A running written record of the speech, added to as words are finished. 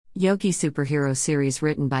Yogi Superhero Series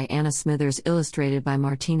written by Anna Smithers, illustrated by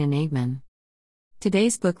Martina Nagman.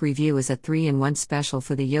 Today's book review is a 3-in-1 special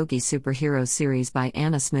for the Yogi Superhero Series by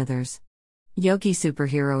Anna Smithers. Yogi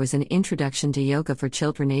Superhero is an introduction to yoga for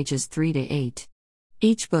children ages 3 to 8.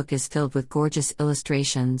 Each book is filled with gorgeous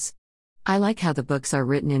illustrations. I like how the books are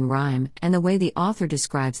written in rhyme and the way the author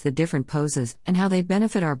describes the different poses and how they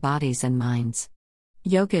benefit our bodies and minds.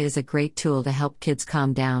 Yoga is a great tool to help kids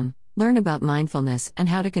calm down, learn about mindfulness, and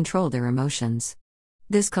how to control their emotions.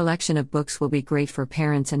 This collection of books will be great for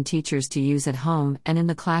parents and teachers to use at home and in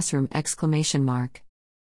the classroom! It's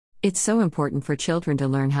so important for children to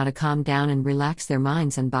learn how to calm down and relax their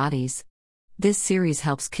minds and bodies. This series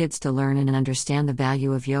helps kids to learn and understand the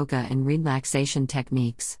value of yoga and relaxation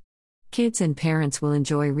techniques. Kids and parents will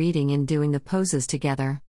enjoy reading and doing the poses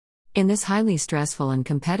together. In this highly stressful and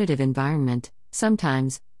competitive environment,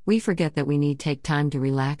 sometimes we forget that we need to take time to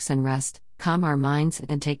relax and rest, calm our minds,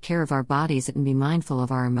 and take care of our bodies and be mindful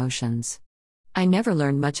of our emotions. I never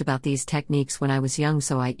learned much about these techniques when I was young,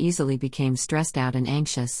 so I easily became stressed out and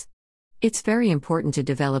anxious. It's very important to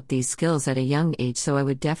develop these skills at a young age, so I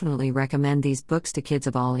would definitely recommend these books to kids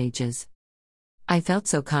of all ages. I felt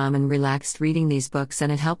so calm and relaxed reading these books,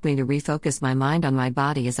 and it helped me to refocus my mind on my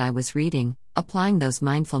body as I was reading, applying those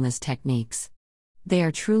mindfulness techniques. They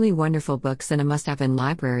are truly wonderful books and a must-have in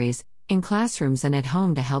libraries, in classrooms, and at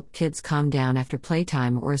home to help kids calm down after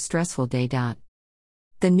playtime or a stressful day.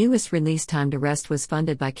 The newest release, Time to Rest, was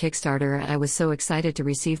funded by Kickstarter, and I was so excited to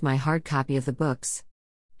receive my hard copy of the books.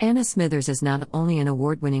 Anna Smithers is not only an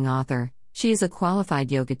award-winning author, she is a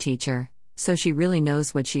qualified yoga teacher, so she really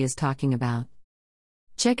knows what she is talking about.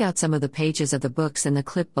 Check out some of the pages of the books in the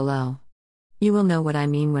clip below. You will know what I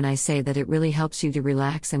mean when I say that it really helps you to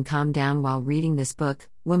relax and calm down while reading this book,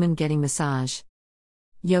 Woman Getting Massage.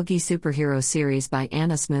 Yogi Superhero Series by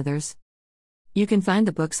Anna Smithers. You can find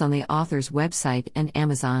the books on the author's website and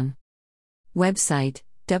Amazon. Website,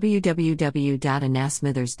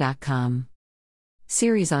 www.annasmithers.com.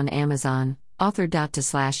 Series on Amazon,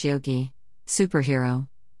 author.to/yogi, superhero,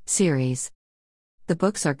 series. The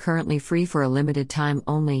books are currently free for a limited time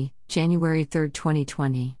only, January 3,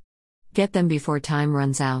 2020. Get them before time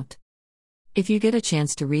runs out. If you get a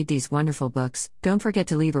chance to read these wonderful books, don't forget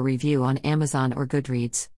to leave a review on Amazon or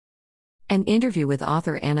Goodreads. An interview with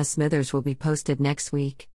author Anna Smithers will be posted next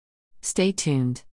week. Stay tuned.